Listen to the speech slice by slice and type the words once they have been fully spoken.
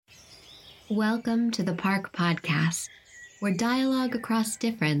Welcome to the Park Podcast, where dialogue across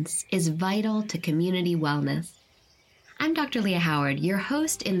difference is vital to community wellness. I'm Dr. Leah Howard, your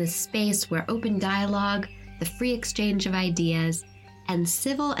host in this space where open dialogue, the free exchange of ideas, and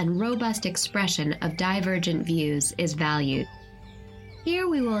civil and robust expression of divergent views is valued. Here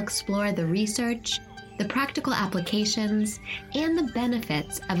we will explore the research, the practical applications, and the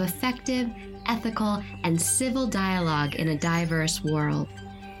benefits of effective, ethical, and civil dialogue in a diverse world.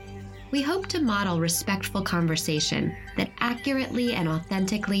 We hope to model respectful conversation that accurately and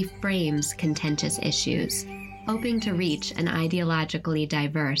authentically frames contentious issues, hoping to reach an ideologically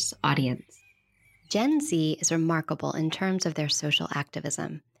diverse audience. Gen Z is remarkable in terms of their social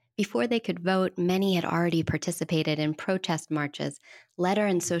activism. Before they could vote, many had already participated in protest marches, letter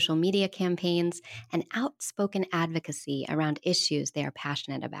and social media campaigns, and outspoken advocacy around issues they are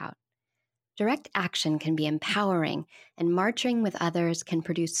passionate about. Direct action can be empowering, and marching with others can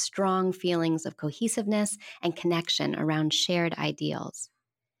produce strong feelings of cohesiveness and connection around shared ideals.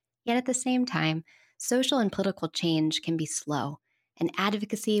 Yet at the same time, social and political change can be slow, and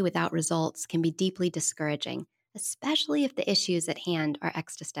advocacy without results can be deeply discouraging, especially if the issues at hand are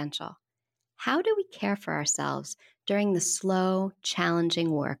existential. How do we care for ourselves during the slow, challenging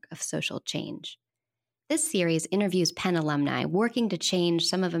work of social change? This series interviews Penn alumni working to change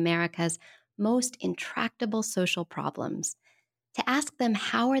some of America's most intractable social problems, to ask them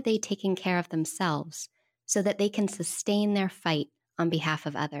how are they taking care of themselves so that they can sustain their fight on behalf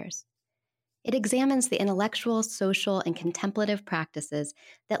of others. It examines the intellectual, social, and contemplative practices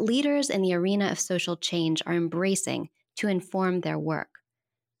that leaders in the arena of social change are embracing to inform their work.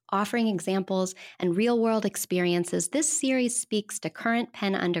 Offering examples and real-world experiences, this series speaks to current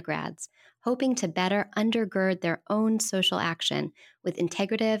Penn undergrads hoping to better undergird their own social action with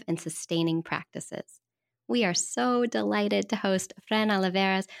integrative and sustaining practices. We are so delighted to host Efren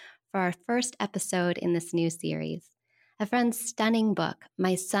Oliveras for our first episode in this new series. Efren's stunning book,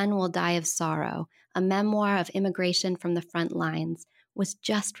 My Son Will Die of Sorrow, a memoir of immigration from the front lines, was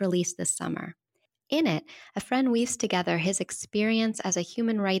just released this summer. In it, Efren weaves together his experience as a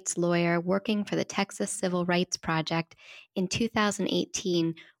human rights lawyer working for the Texas Civil Rights Project in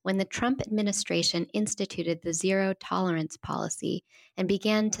 2018 when the Trump administration instituted the zero tolerance policy and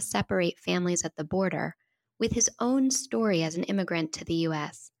began to separate families at the border, with his own story as an immigrant to the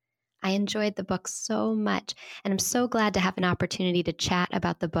U.S. I enjoyed the book so much, and I'm so glad to have an opportunity to chat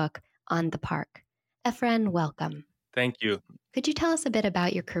about the book on The Park. Efren, welcome. Thank you. Could you tell us a bit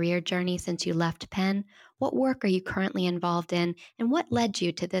about your career journey since you left Penn? What work are you currently involved in, and what led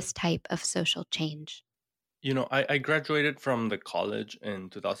you to this type of social change? You know, I graduated from the college in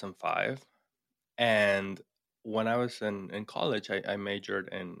 2005. And when I was in college, I majored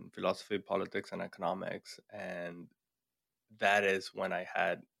in philosophy, politics, and economics. And that is when I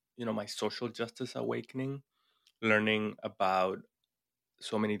had, my social justice awakening, learning about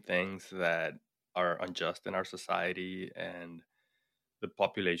so many things that are unjust in our society and the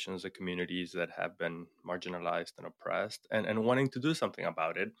populations, the communities that have been marginalized and oppressed, and wanting to do something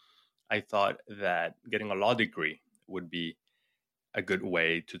about it. I thought that getting a law degree would be a good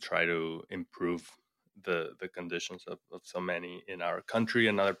way to try to improve the conditions of so many in our country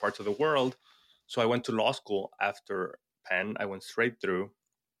and other parts of the world. So I went to law school after Penn. I went straight through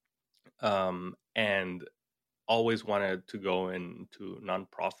and always wanted to go into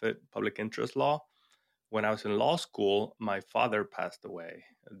nonprofit public interest law. When I was in law school, my father passed away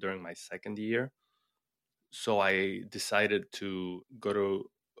during my second year. So I decided to go to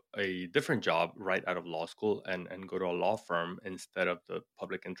a different job right out of law school and go to a law firm instead of the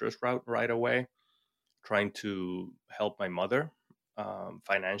public interest route right away, trying to help my mother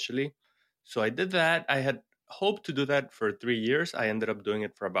financially. So I did that. I had hoped to do that for 3 years. I ended up doing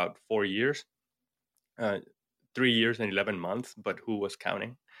it for about 4 years, 3 years and 11 months, but who was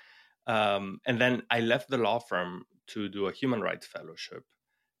counting? And then I left the law firm to do a human rights fellowship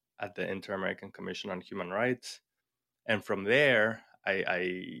at the Inter-American Commission on Human Rights. And from there,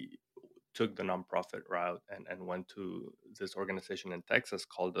 I took the nonprofit route and went to this organization in Texas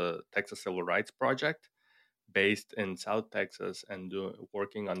called the Texas Civil Rights Project, based in South Texas and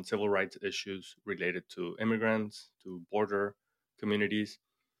working on civil rights issues related to immigrants, to border communities.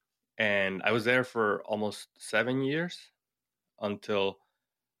 And I was there for almost 7 years until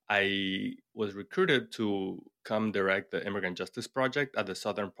I was recruited to come direct the Immigrant Justice Project at the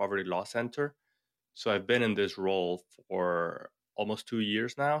Southern Poverty Law Center. So I've been in this role for almost 2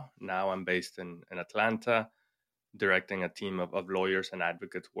 years now. Now I'm based in Atlanta, directing a team of lawyers and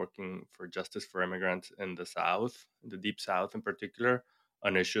advocates working for justice for immigrants in the South, the Deep South in particular,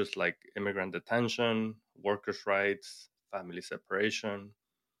 on issues like immigrant detention, workers' rights, family separation,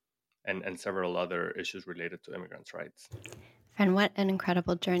 and several other issues related to immigrants' rights. And what an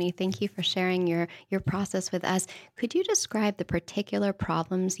incredible journey. Thank you for sharing your process with us. Could you describe the particular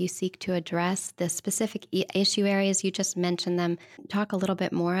problems you seek to address, the specific issue areas you just mentioned them? Talk a little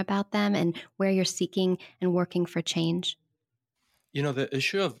bit more about them and where you're seeking and working for change. The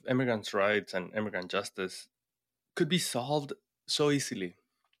issue of immigrants' rights and immigrant justice could be solved so easily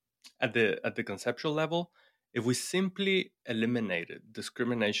at the conceptual level if we simply eliminated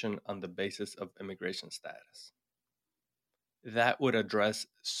discrimination on the basis of immigration status. That would address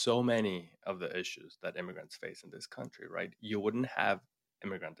so many of the issues that immigrants face in this country, right? You wouldn't have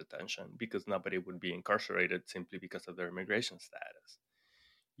immigrant detention because nobody would be incarcerated simply because of their immigration status.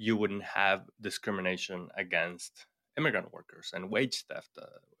 You wouldn't have discrimination against immigrant workers and wage theft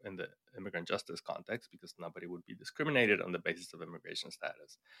in the immigrant justice context because nobody would be discriminated on the basis of immigration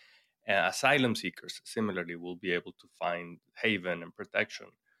status. And asylum seekers, similarly, will be able to find haven and protection.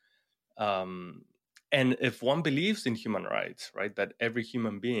 And if one believes in human rights, right, that every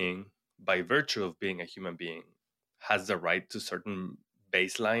human being, by virtue of being a human being, has the right to certain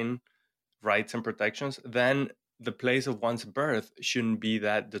baseline rights and protections, then the place of one's birth shouldn't be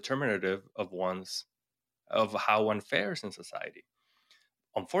that determinative of how one fares in society.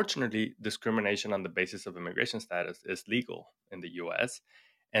 Unfortunately, discrimination on the basis of immigration status is legal in the US,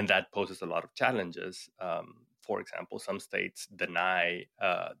 and that poses a lot of challenges. For example, some states deny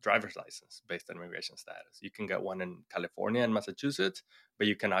driver's license based on immigration status. You can get one in California and Massachusetts, but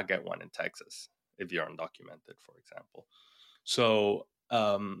you cannot get one in Texas if you're undocumented, for example. So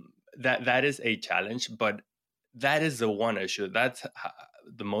that is a challenge, but that is the one issue. That's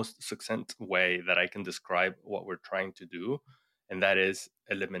the most succinct way that I can describe what we're trying to do, and that is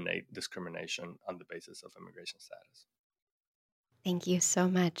eliminate discrimination on the basis of immigration status. Thank you so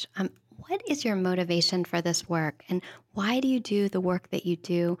much. What is your motivation for this work, and why do you do the work that you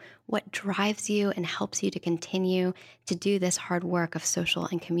do? What drives you and helps you to continue to do this hard work of social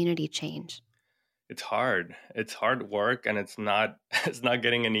and community change? It's hard. It's hard work, and it's not it's not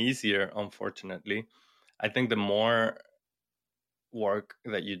getting any easier, unfortunately. I think the more work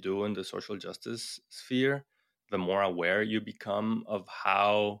that you do in the social justice sphere, the more aware you become of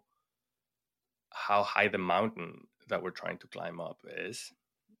how high the mountain that we're trying to climb up is.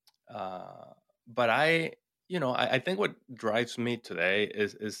 But I think what drives me today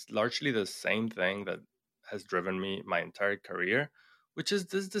is largely the same thing that has driven me my entire career, which is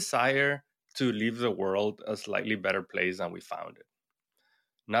this desire to leave the world a slightly better place than we found it.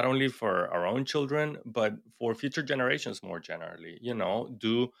 Not only for our own children, but for future generations more generally.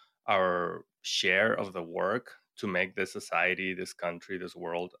 Do our share of the work to make this society, this country, this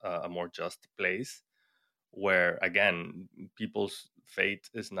world a more just place, where, again, people's fate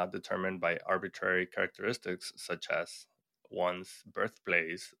is not determined by arbitrary characteristics such as one's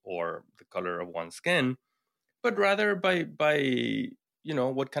birthplace or the color of one's skin, but rather by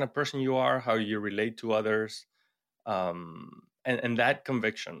what kind of person you are, how you relate to others. And that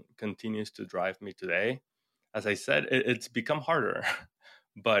conviction continues to drive me today. As I said, it's become harder,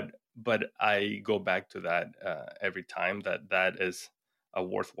 but I go back to that every time, that is a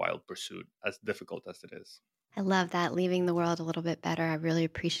worthwhile pursuit, as difficult as it is. I love that, leaving the world a little bit better. I really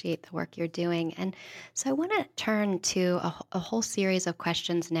appreciate the work you're doing. And so I want to turn to a whole series of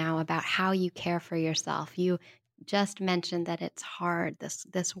questions now about how you care for yourself. You just mentioned that it's hard,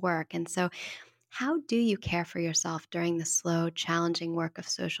 this work. And so how do you care for yourself during the slow, challenging work of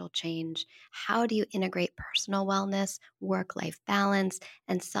social change? How do you integrate personal wellness, work-life balance,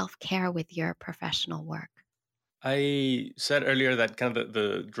 and self-care with your professional work? I said earlier that kind of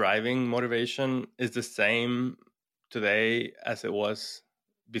the driving motivation is the same today as it was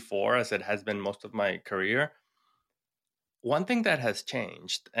before, as it has been most of my career. One thing that has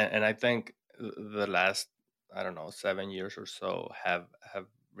changed, and I think the last, 7 years or so have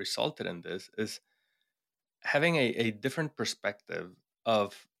resulted in this, is having a different perspective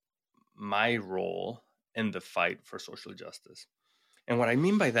of my role in the fight for social justice. And what I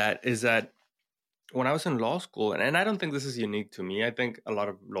mean by that is that when I was in law school, and I don't think this is unique to me, I think a lot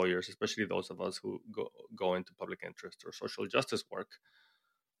of lawyers, especially those of us who go into public interest or social justice work,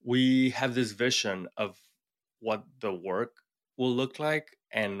 we have this vision of what the work will look like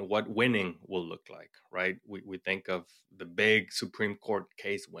and what winning will look like, right? We think of the big Supreme Court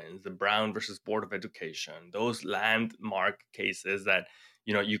case wins, the Brown versus Board of Education, those landmark cases that,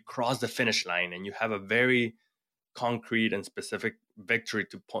 you cross the finish line and you have a very concrete and specific victory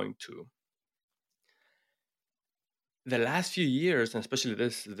to point to. The last few years, and especially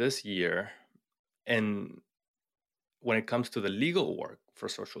this year, and when it comes to the legal work for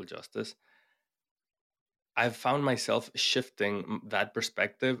social justice, I've found myself shifting that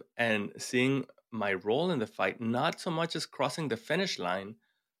perspective and seeing my role in the fight not so much as crossing the finish line,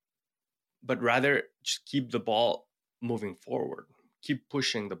 but rather just keep the ball moving forward, keep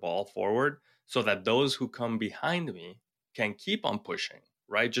pushing the ball forward so that those who come behind me can keep on pushing,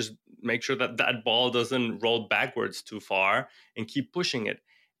 right? Just make sure that that ball doesn't roll backwards too far and keep pushing it,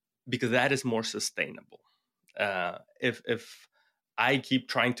 because that is more sustainable. If I keep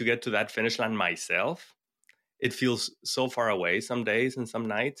trying to get to that finish line myself, it feels so far away some days and some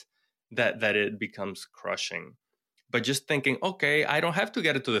nights that it becomes crushing. But just thinking, okay, I don't have to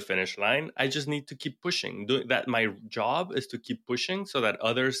get it to the finish line. I just need to keep pushing. Doing that, my job is to keep pushing so that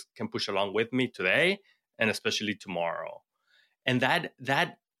others can push along with me today and especially tomorrow. And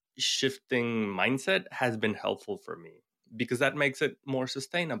that shifting mindset has been helpful for me because that makes it more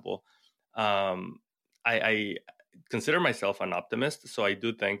sustainable. I consider myself an optimist, so I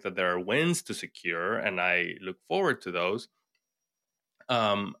do think that there are wins to secure, and I look forward to those.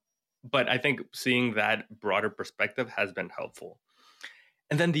 But I think seeing that broader perspective has been helpful.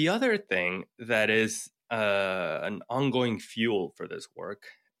 And then the other thing that is an ongoing fuel for this work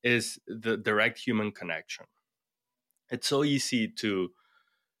is the direct human connection. It's so easy to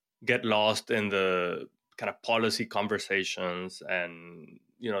get lost in the kind of policy conversations and,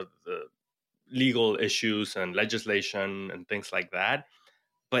 you know, the legal issues and legislation and things like that.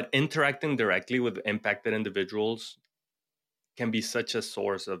 But interacting directly with impacted individuals can be such a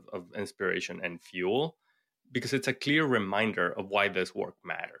source of inspiration and fuel because it's a clear reminder of why this work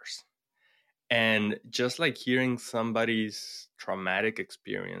matters. And just like hearing somebody's traumatic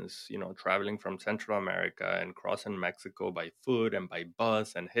experience, you know, traveling from Central America and crossing Mexico by foot and by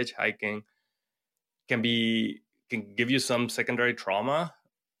bus and hitchhiking can give you some secondary trauma.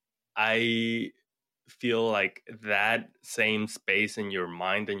 I feel like that same space in your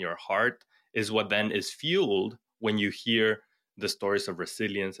mind and your heart is what then is fueled when you hear the stories of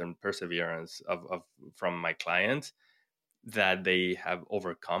resilience and perseverance of from my clients that they have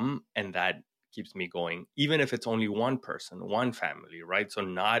overcome, and that keeps me going, even if it's only one person, one family, right? So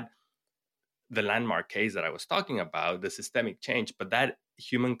not the landmark case that I was talking about, the systemic change, but that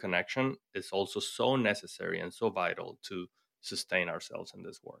human connection is also so necessary and so vital to sustain ourselves in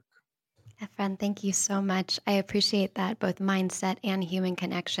this work. Efren, thank you so much. I appreciate that, both mindset and human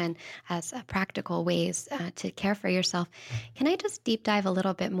connection as practical ways to care for yourself. Can I just deep dive a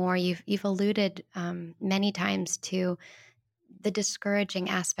little bit more? You've alluded many times to the discouraging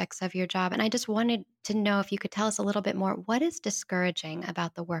aspects of your job, and I just wanted to know if you could tell us a little bit more. What is discouraging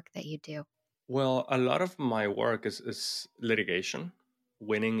about the work that you do? Well, a lot of my work is litigation,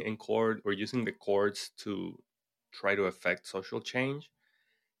 winning in court or using the courts to try to affect social change.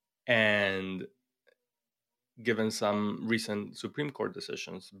 And given some recent Supreme Court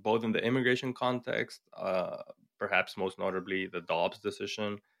decisions, both in the immigration context, perhaps most notably the Dobbs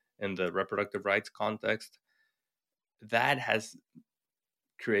decision in the reproductive rights context, that has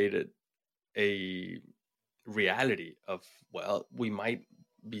created a reality of, well, we might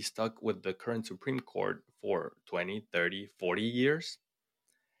be stuck with the current Supreme Court for 20, 30, 40 years.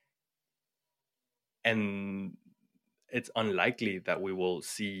 And it's unlikely that we will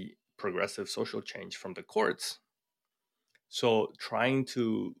see progressive social change from the courts. So trying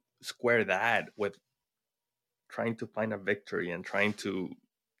to square that with trying to find a victory and trying to,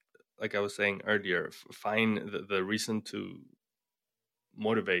 like I was saying earlier, find the reason to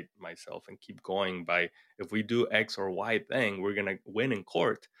motivate myself and keep going by, if we do X or Y thing, we're going to win in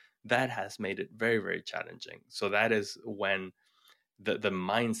court. That has made it very, very challenging. So that is when the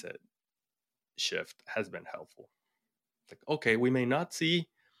mindset shift has been helpful. It's like, okay, we may not see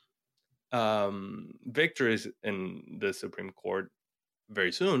victories in the Supreme Court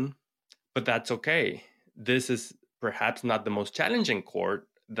very soon, but that's okay. This is perhaps not the most challenging court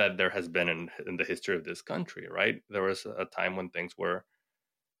that there has been in the history of this country, right? There was a time when things were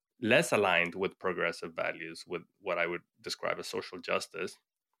less aligned with progressive values, with what I would describe as social justice.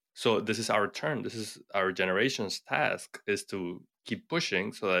 So this is our turn. This is our generation's task, is to keep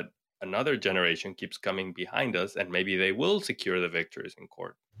pushing so that another generation keeps coming behind us, and maybe they will secure the victories in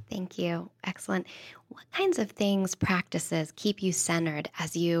court. Thank you. Excellent. What kinds of things, practices keep you centered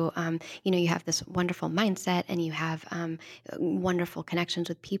as you, you have this wonderful mindset and you have wonderful connections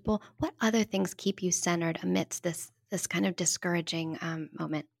with people? What other things keep you centered amidst this kind of discouraging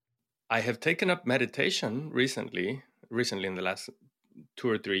moment? I have taken up meditation recently in the last 2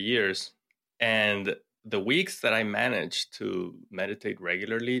 or 3 years, and the weeks that I managed to meditate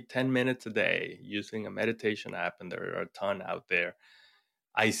regularly, 10 minutes a day, using a meditation app, and there are a ton out there,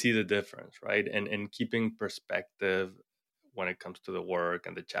 I see the difference, right? And keeping perspective when it comes to the work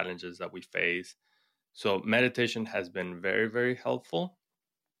and the challenges that we face. So meditation has been very, very helpful.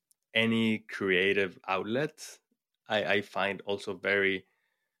 Any creative outlets I find also very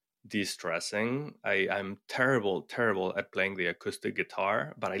de-stressing. I'm terrible at playing the acoustic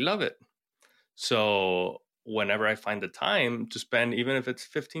guitar, but I love it. So whenever I find the time to spend, even if it's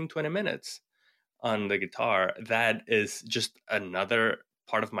 15-20 minutes on the guitar, that is just another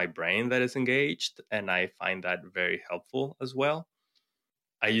part of my brain that is engaged, and I find that very helpful as well.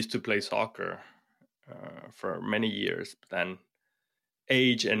 I used to play soccer for many years, but then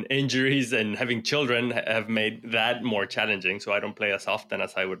age and injuries and having children have made that more challenging. So I don't play as often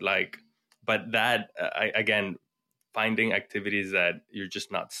as I would like. But that, again, finding activities that you're just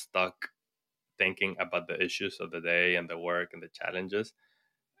not stuck thinking about the issues of the day and the work and the challenges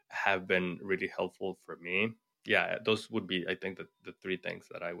have been really helpful for me. Yeah, those would be, I think, the three things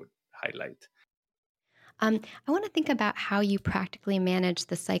that I would highlight. I want to think about how you practically manage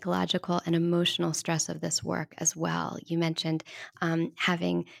the psychological and emotional stress of this work as well. You mentioned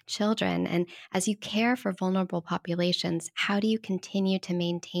having children, and as you care for vulnerable populations, how do you continue to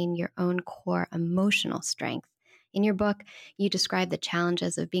maintain your own core emotional strength? In your book, you describe the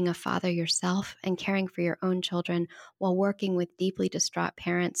challenges of being a father yourself and caring for your own children while working with deeply distraught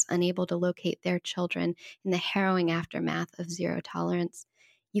parents unable to locate their children in the harrowing aftermath of zero tolerance.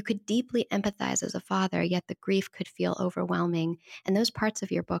 You could deeply empathize as a father, yet the grief could feel overwhelming. And those parts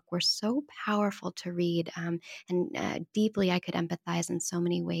of your book were so powerful to read, and deeply I could empathize in so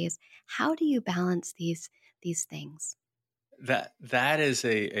many ways. How do you balance these things? That is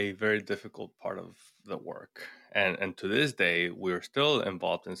a very difficult part of the work. And to this day, we're still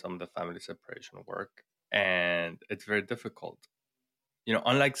involved in some of the family separation work. And it's very difficult. You know,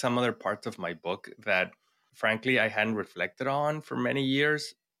 unlike some other parts of my book that frankly I hadn't reflected on for many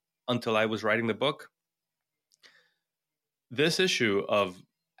years until I was writing the book, this issue of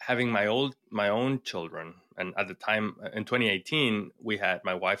having my own children, and at the time in 2018, we had,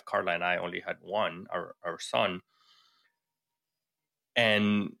 my wife Carla and I only had one, our son,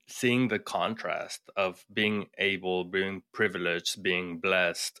 and seeing the contrast of being privileged, being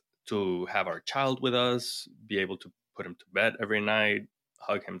blessed to have our child with us, be able to put him to bed every night,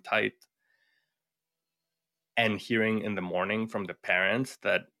 hug him tight, and hearing in the morning from the parents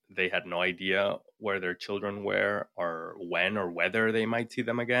that they had no idea where their children were or when or whether they might see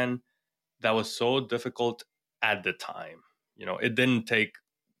them again, that was so difficult at the time. You know, it didn't take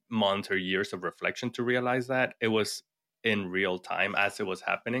months or years of reflection to realize that. It was in real time as it was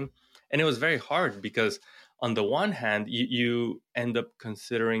happening. And it was very hard because on the one hand, you end up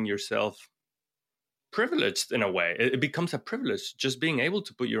considering yourself privileged in a way. It becomes a privilege. Just being able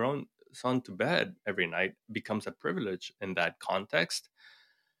to put your own son to bed every night becomes a privilege in that context.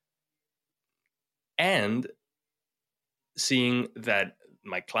 And seeing that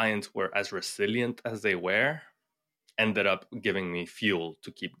my clients were as resilient as they were ended up giving me fuel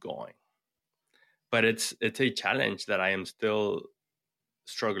to keep going. But it's a challenge that I am still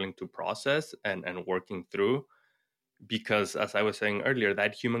struggling to process and working through, because as I was saying earlier,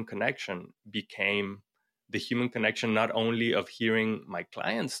 that human connection became the human connection not only of hearing my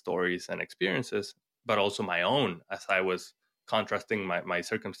clients' stories and experiences, but also my own, as I was contrasting my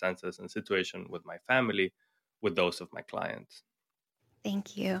circumstances and situation with my family with those of my clients.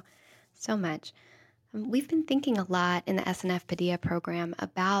 Thank you so much. We've been thinking a lot in the SNF Padilla program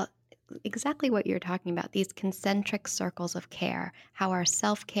about exactly what you're talking about, these concentric circles of care, how our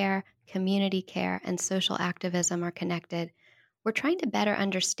self-care, community care, and social activism are connected. We're trying to better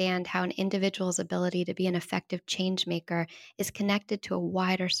understand how an individual's ability to be an effective change maker is connected to a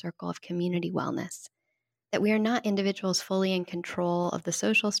wider circle of community wellness. That we are not individuals fully in control of the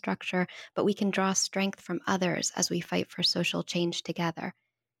social structure, but we can draw strength from others as we fight for social change together.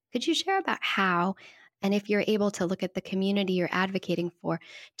 Could you share about how, and if you're able to look at the community you're advocating for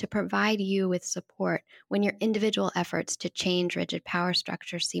to provide you with support when your individual efforts to change rigid power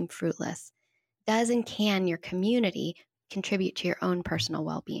structures seem fruitless? Does and can your community contribute to your own personal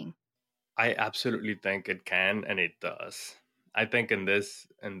well-being? I absolutely think it can, and it does. I think in this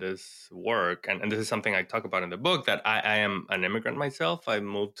work, and this is something I talk about in the book, that I am an immigrant myself. I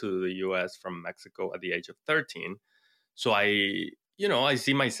moved to the US from Mexico at the age of 13. So I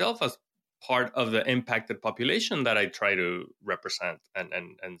see myself as part of the impacted population that I try to represent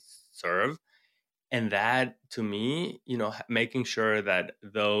and serve. And that, to me, making sure that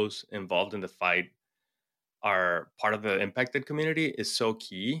those involved in the fight are part of the impacted community is so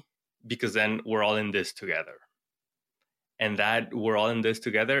key, because then we're all in this together. And that we're all in this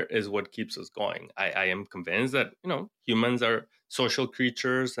together is what keeps us going. I am convinced that, humans are social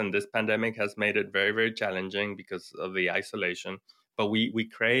creatures, and this pandemic has made it very, very challenging because of the isolation. But we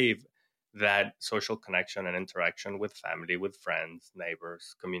crave that social connection and interaction with family, with friends,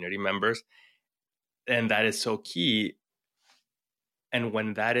 neighbors, community members. And that is so key. And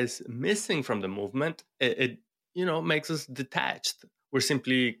when that is missing from the movement, it makes us detached. We're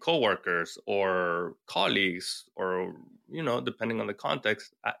simply coworkers or colleagues, or depending on the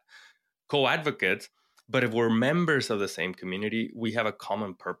context, co-advocates. But if we're members of the same community, we have a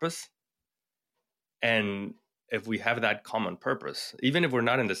common purpose. And if we have that common purpose, even if we're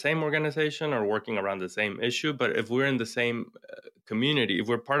not in the same organization or working around the same issue, but if we're in the same community, if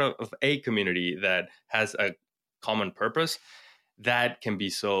we're part of a community that has a common purpose, that can be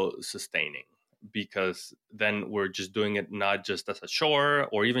so sustaining, because then we're just doing it not just as a chore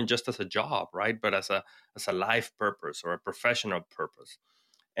or even just as a job, right? But as a life purpose or a professional purpose.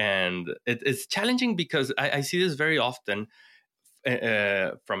 And it's challenging because I see this very often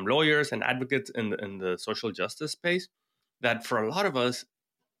from lawyers and advocates in the social justice space, that for a lot of us,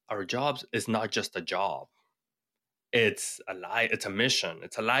 our jobs is not just a job. It's a mission,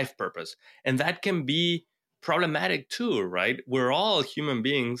 it's a life purpose. And that can be problematic too, right? We're all human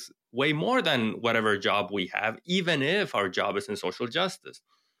beings, way more than whatever job we have, even if our job is in social justice.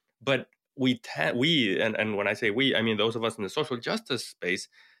 But and when I say we, I mean those of us in the social justice space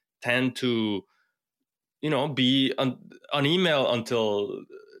tend to be on email until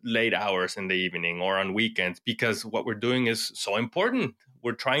late hours in the evening or on weekends, because what we're doing is so important.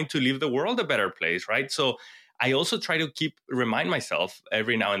 We're trying to leave the world a better place, right? So I also try to remind myself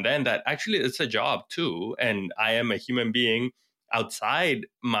every now and then that actually it's a job too. And I am a human being outside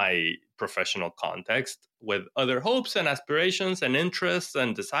my professional context with other hopes and aspirations and interests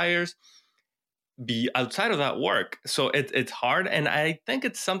and desires be outside of that work. So it's hard. And I think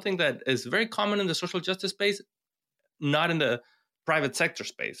it's something that is very common in the social justice space, not in the private sector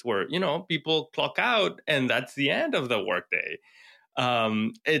space where, people clock out and that's the end of the workday.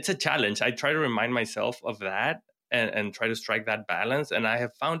 It's a challenge. I try to remind myself of that and try to strike that balance. And I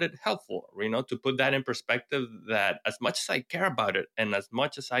have found it helpful, to put that in perspective, that as much as I care about it and as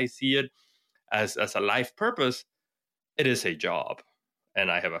much as I see it as a life purpose, it is a job. And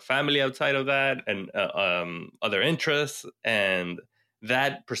I have a family outside of that and other interests. And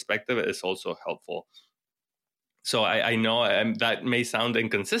that perspective is also helpful. So I know that may sound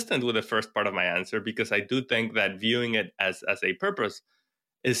inconsistent with the first part of my answer, because I do think that viewing it as a purpose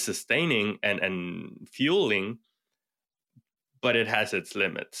is sustaining and fueling, but it has its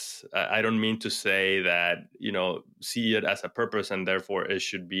limits. I don't mean to say that, see it as a purpose and therefore it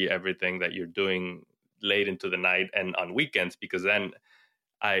should be everything that you're doing late into the night and on weekends, because then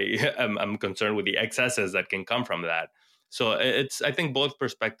I'm concerned with the excesses that can come from that. So I think both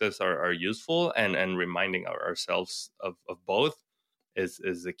perspectives are useful, and reminding ourselves of both is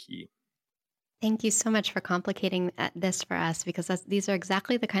the key. Thank you so much for complicating this for us, because these are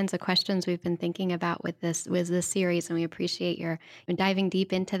exactly the kinds of questions we've been thinking about with this series, and we appreciate your diving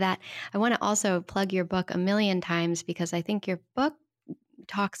deep into that. I want to also plug your book a million times, because I think your book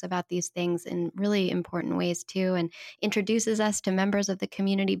talks about these things in really important ways too, and introduces us to members of the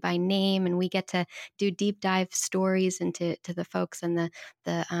community by name, and we get to do deep dive stories into the folks and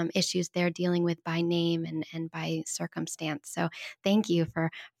the issues they're dealing with by name and by circumstance. So thank you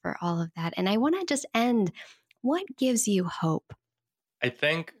for all of that. And I want to just end, what gives you hope? I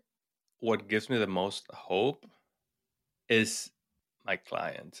think what gives me the most hope is my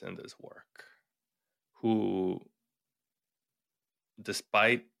clients in this work, who,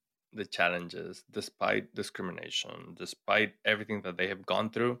 despite the challenges, despite discrimination, despite everything that they have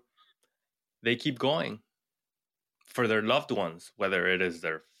gone through, they keep going for their loved ones, whether it is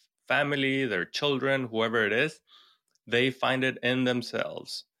their family, their children, whoever it is. They find it in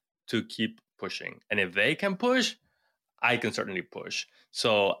themselves to keep pushing. And if they can push, I can certainly push.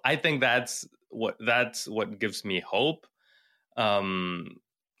 So I think that's what gives me hope.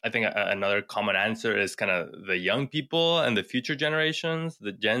 I think another common answer is kind of the young people and the future generations,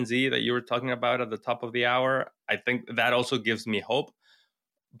 the Gen Z that you were talking about at the top of the hour. I think that also gives me hope.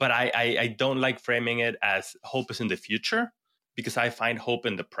 But I don't like framing it as hope is in the future, because I find hope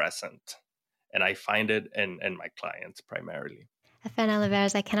in the present. And I find it in my clients primarily. FN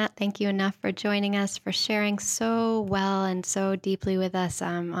Olivares, I cannot thank you enough for joining us, for sharing so well and so deeply with us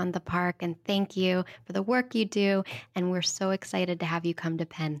on the park. And thank you for the work you do. And we're so excited to have you come to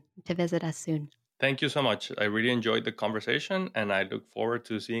Penn to visit us soon. Thank you so much. I really enjoyed the conversation, and I look forward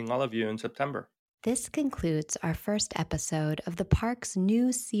to seeing all of you in September. This concludes our first episode of the park's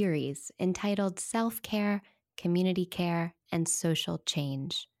new series entitled Self-Care, Community Care, and Social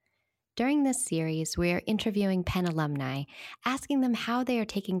Change. During this series, we are interviewing Penn alumni, asking them how they are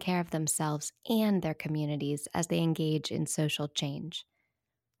taking care of themselves and their communities as they engage in social change.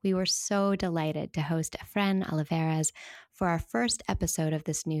 We were so delighted to host Efren Olivares for our first episode of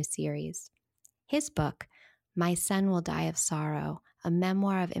this new series. His book, My Son Will Die of Sorrow, a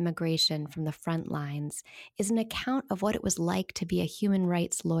memoir of immigration from the front lines, is an account of what it was like to be a human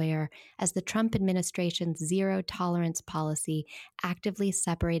rights lawyer as the Trump administration's zero-tolerance policy actively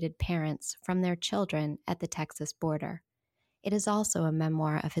separated parents from their children at the Texas border. It is also a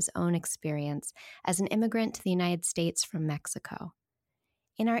memoir of his own experience as an immigrant to the United States from Mexico.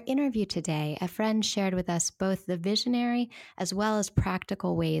 In our interview today, Efren shared with us both the visionary as well as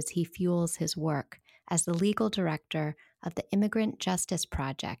practical ways he fuels his work as the legal director of the Immigrant Justice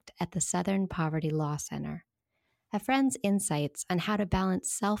Project at the Southern Poverty Law Center. Efren's insights on how to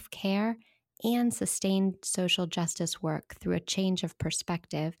balance self-care and sustained social justice work through a change of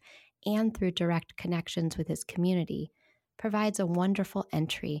perspective and through direct connections with his community provides a wonderful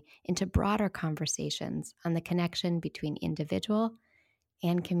entry into broader conversations on the connection between individual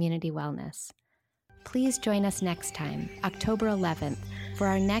and community wellness. Please join us next time, October 11th, for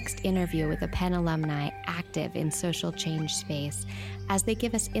our next interview with a Penn alumni active in social change space as they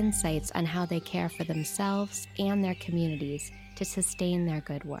give us insights on how they care for themselves and their communities to sustain their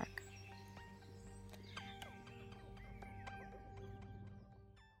good work.